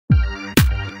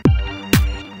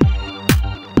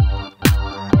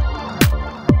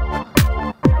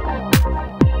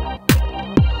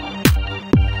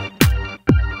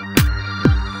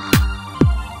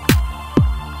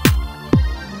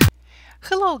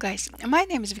guys, my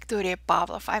name is Victoria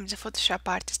Pavlov. I'm the Photoshop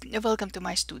artist. Welcome to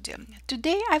my studio.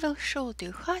 Today I will show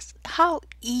you how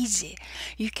easy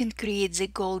you can create the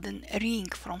golden ring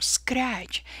from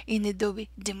scratch in Adobe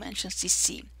Dimension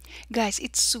CC. Guys,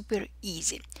 it's super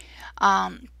easy.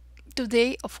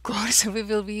 Today, of course, we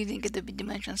will be using Adobe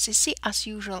Dimension CC. As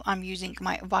usual, I'm using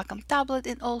my Wacom tablet,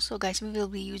 and also, guys, we will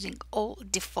be using all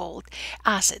default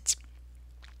assets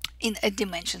in a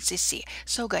Dimension CC.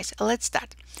 So guys, let's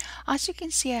start. As you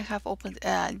can see, I have opened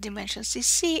Dimension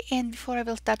CC, and before I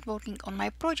will start working on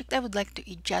my project, I would like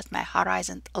to adjust my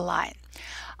horizon line.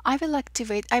 I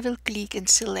will click and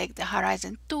select the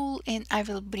horizon tool, and I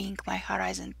will bring my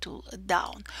horizon tool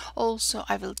down. Also,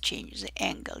 I will change the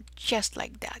angle just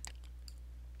like that.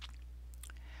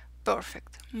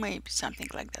 Perfect. Maybe something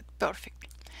like that. Perfect.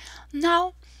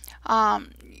 Now,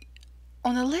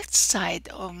 on the left side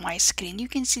of my screen, you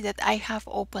can see that I have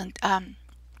opened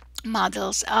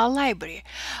models library.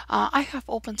 I have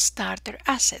opened starter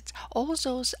assets. All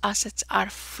those assets are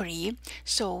free.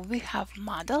 So we have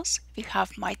models, we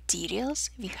have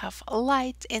materials, we have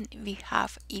light, and we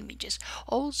have images.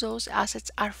 All those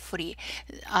assets are free.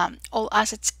 All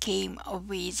assets came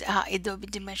with Adobe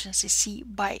Dimension CC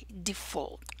by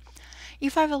default.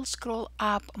 If I will scroll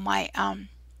up my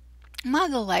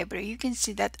model library, you can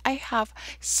see that I have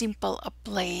simple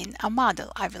plain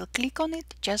model. I will click on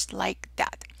it just like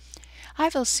that. I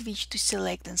will switch to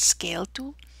select and scale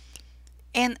tool,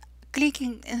 and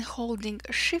clicking and holding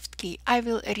shift key, I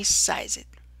will resize it.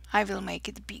 I will make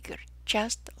it bigger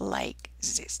just like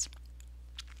this.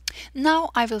 Now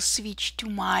I will switch to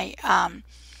my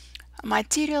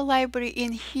material library,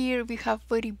 and here we have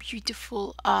very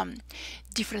beautiful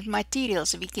different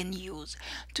materials we can use.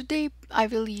 Today I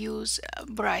will use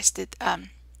breasted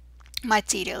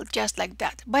material just like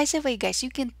that. By the way, guys, you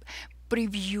can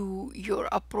preview your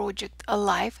project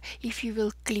live. If you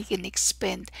will click and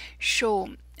expand show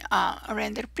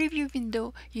render preview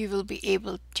window, you will be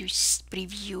able to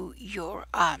preview your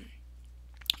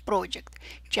project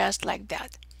just like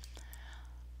that.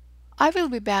 I will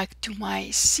be back to my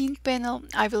scene panel.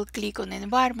 I will click on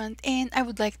environment, and I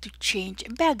would like to change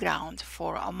background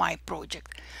for my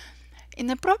project. In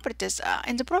the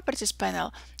properties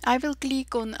panel, I will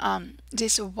click on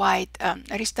this white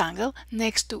rectangle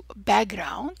next to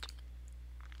background,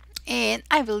 and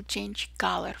I will change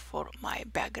color for my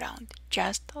background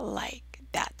just like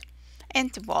that.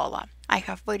 And voila, I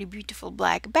have very beautiful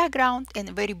black background and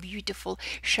very beautiful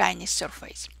shiny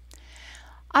surface.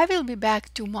 I will be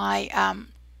back to my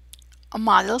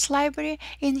models library,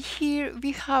 and here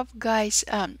we have, guys,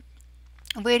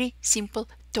 very simple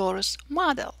torus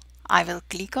model. I will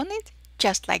click on it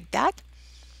just like that.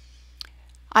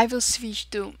 I will switch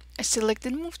to a select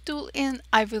and move tool, and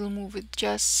I will move it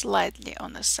just slightly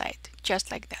on the side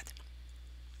just like that.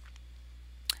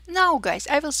 Now, guys,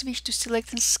 I will switch to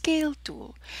select and scale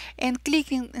tool, and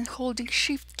clicking and holding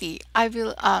shift key, I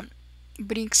will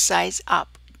bring size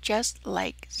up just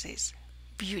like this.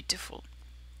 Beautiful.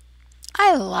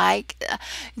 I like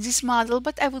this model,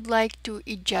 but I would like to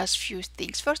adjust few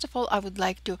things. First of all, I would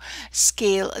like to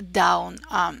scale down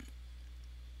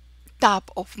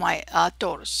top of my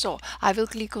torus. So I will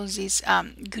click on this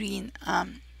green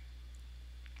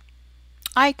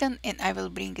icon, and I will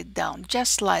bring it down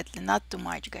just slightly, not too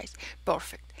much, guys.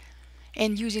 Perfect.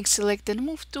 And using select and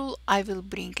move tool, I will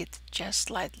bring it just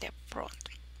slightly up front.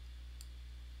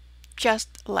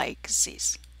 Just like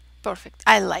this. Perfect.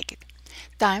 I like it.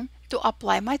 Time to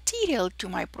apply material to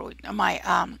my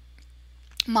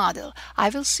model. I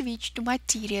will switch to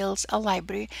materials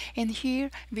library, and here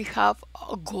we have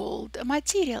a gold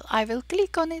material. I will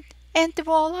click on it, and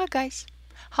voila, guys.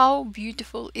 How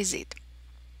beautiful is it?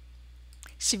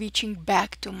 Switching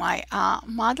back to my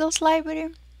models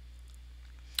library,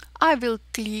 I will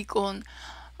click on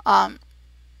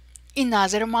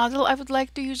another model I would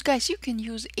like to use. Guys, you can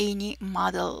use any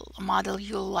model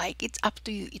you like. It's up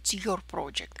to you. It's your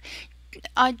project.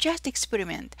 Just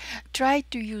experiment. Try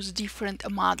to use different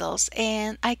models,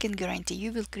 and I can guarantee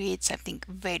you will create something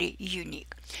very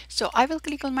unique. So I will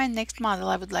click on my next model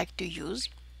I would like to use.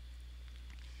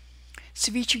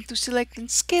 Switching to select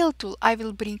and scale tool, I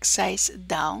will bring size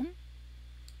down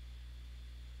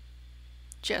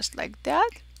just like that.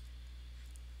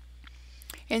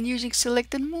 And using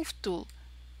select and move tool,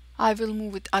 I will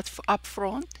move it up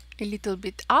front a little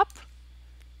bit up.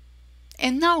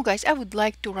 And now, guys, I would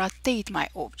like to rotate my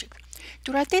object.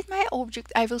 To rotate my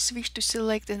object, I will switch to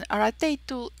select and rotate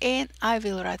tool, and I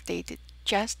will rotate it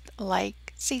just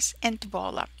like this, and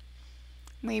voila.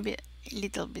 Maybe a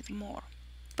little bit more.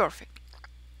 Perfect.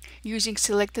 Using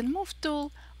select and move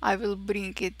tool, I will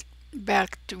bring it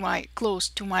back to my close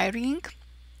to my ring,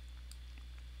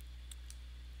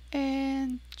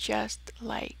 and just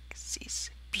like this.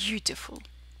 Beautiful,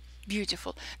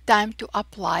 beautiful. Time to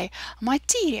apply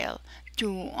material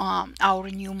to our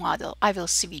new model. I will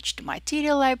switch to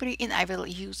material library and I will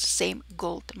use same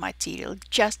gold material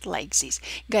just like this.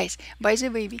 Guys, by the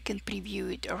way, we can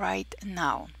preview it right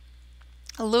now.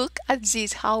 Look at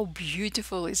this, how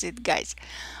beautiful is it, guys.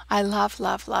 I love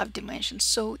Dimension,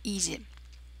 so easy.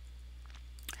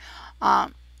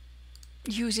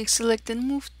 Using select and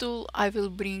move tool, I will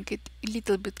bring it a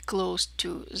little bit close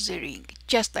to the ring,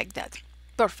 just like that.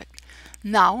 Perfect.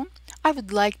 Now I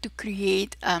would like to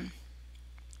create I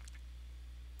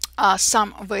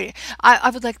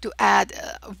would like to add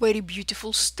a very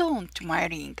beautiful stone to my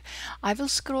ring. I will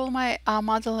scroll my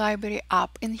model library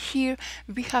up, and here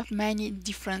we have many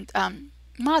different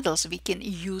models we can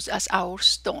use as our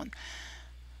stone.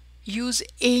 Use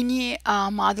any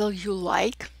model you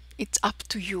like, it's up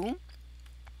to you.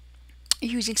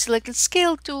 Using selected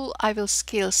scale tool, I will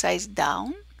scale size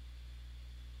down,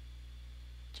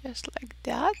 just like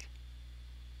that.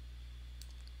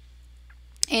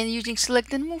 And using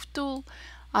select and move tool,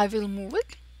 I will move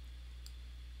it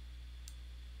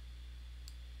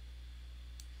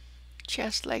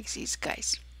just like this,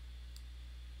 guys.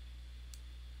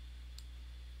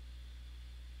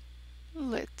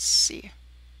 Let's see.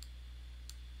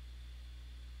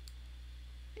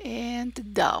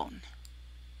 And down.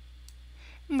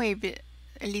 Maybe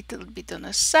a little bit on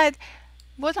the side.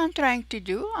 What I'm trying to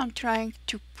do, I'm trying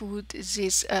to put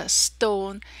this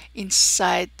stone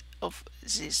inside of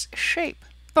this shape.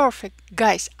 Perfect,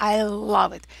 guys, I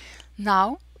love it.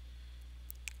 Now,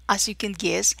 as you can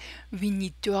guess, we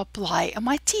need to apply a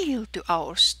material to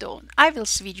our stone. I will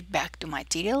switch back to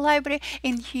material library,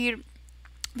 and here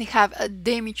we have a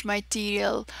damage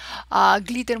material,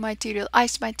 glitter material,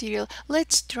 ice material.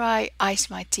 Let's try ice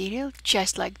material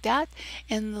just like that,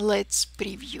 and let's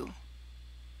preview.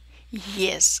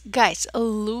 Yes, guys,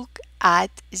 look at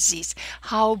this.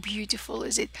 How beautiful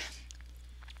is it?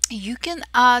 You can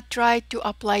try to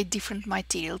apply different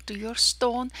material to your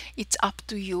stone. It's up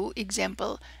to you.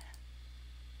 Example,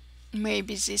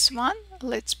 maybe this one.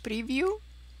 Let's preview.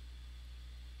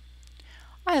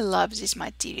 I love this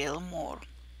material more.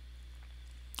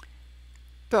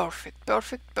 Perfect,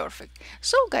 perfect, perfect.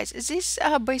 So guys, this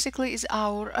basically is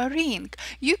our ring.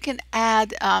 You can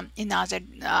add another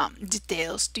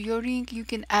details to your ring. You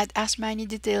can add as many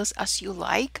details as you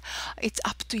like. It's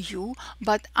up to you,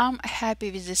 but I'm happy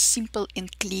with the simple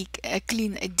and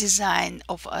clean design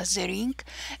of the ring.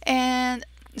 And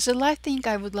the last thing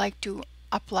I would like to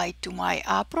apply to my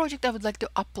project, I would like to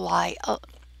apply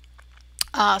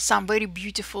some very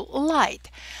beautiful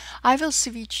light. I will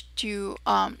switch to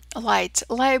light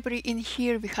library. In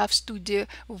here we have studio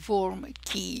warm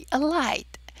key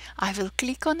light. I will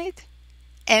click on it,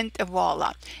 and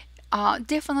voila.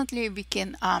 Definitely we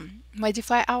can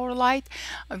modify our light.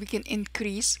 We can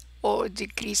increase or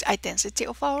decrease intensity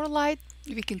of our light.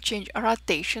 We can change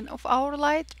rotation of our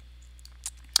light.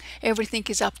 Everything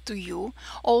is up to you.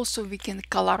 Also, we can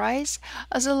colorize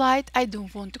the light. I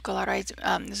don't want to colorize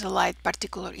the light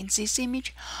particular in this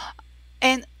image.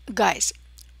 And guys,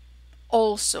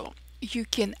 also you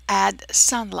can add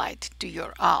sunlight to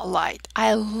your light.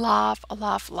 I love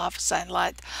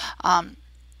sunlight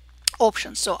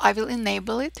option, so I will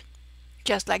enable it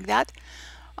just like that.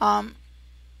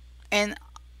 And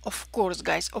of course,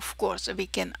 guys, of course, we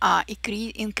can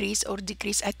increase or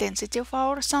decrease intensity of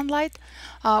our sunlight.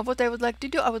 What I would like to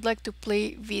do, I would like to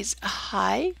play with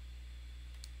high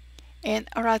and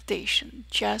rotation,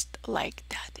 just like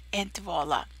that, and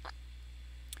voila.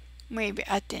 Maybe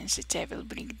intensity I will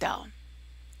bring down.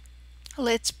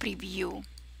 Let's preview.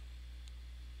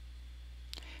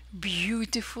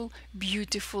 Beautiful,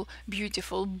 beautiful,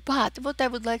 beautiful. But what I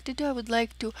would like to do, I would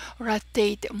like to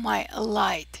rotate my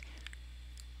light.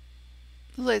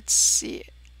 Let's see,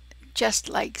 just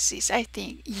like this. I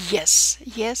think yes,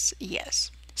 yes,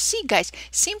 yes. See guys,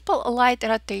 simple light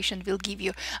rotation will give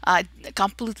you a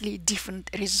completely different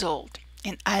result,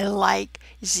 and I like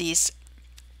this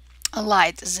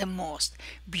light the most.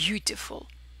 Beautiful.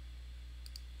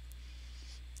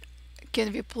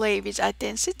 Can we play with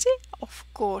intensity? Of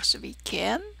course we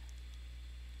can.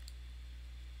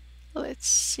 Let's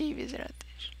see with rotation.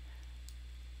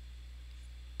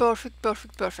 Perfect,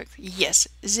 perfect, perfect. Yes,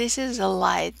 this is a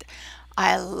light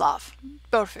I love.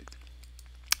 Perfect.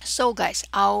 So guys,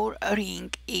 our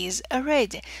ring is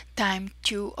ready. Time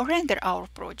to render our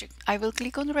project. I will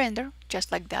click on render,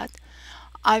 just like that.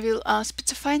 I will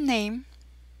specify name,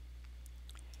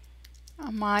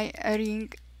 my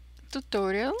ring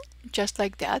tutorial, just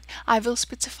like that. I will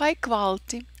specify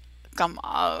quality,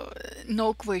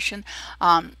 no question.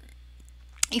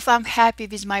 If I'm happy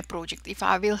with my project, if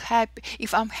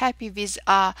I'm happy with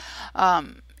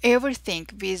everything,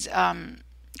 with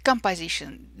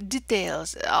composition,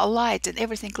 details, lights, and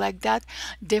everything like that,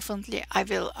 definitely I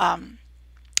will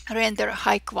render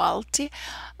high quality.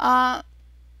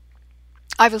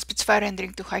 I will specify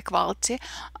rendering to high quality.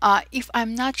 If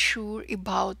I'm not sure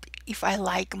about if I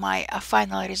like my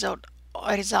final result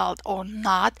or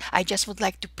not, I just would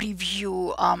like to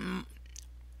preview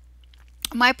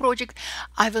my project,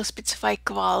 I will specify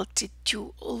quality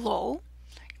to low,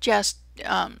 just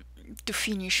to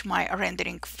finish my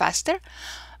rendering faster.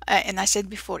 And I said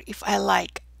before, if I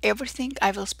like everything,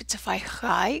 I will specify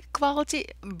high quality,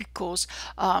 because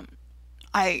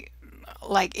I,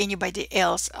 like anybody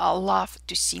else, love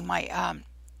to see my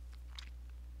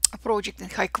project in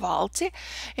high quality.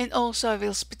 And also I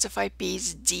will specify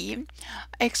PSD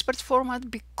export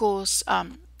format, because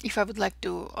if I would like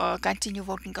to continue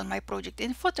working on my project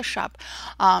in Photoshop,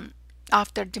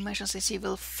 after Dimension CC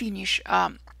will finish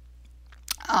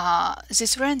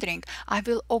this rendering, I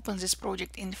will open this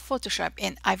project in Photoshop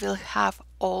and I will have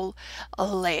all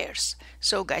layers.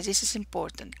 So guys, this is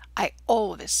important. I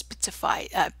always specify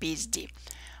PSD.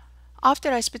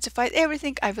 After I specified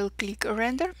everything, I will click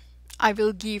render. I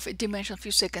will give Dimension a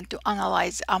few seconds to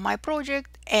analyze my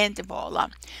project, and voila,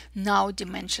 now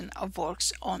Dimension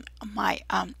works on my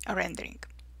rendering.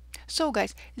 So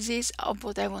guys, this is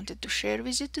what I wanted to share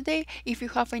with you today. If you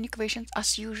have any questions,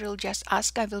 as usual, just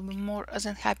ask. I will be more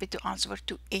than happy to answer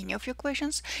to any of your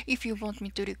questions. If you want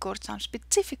me to record some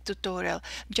specific tutorial,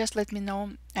 just let me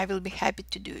know. I will be happy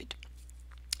to do it.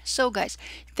 So guys,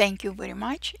 thank you very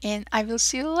much, and I will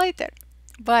see you later.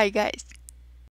 Bye guys.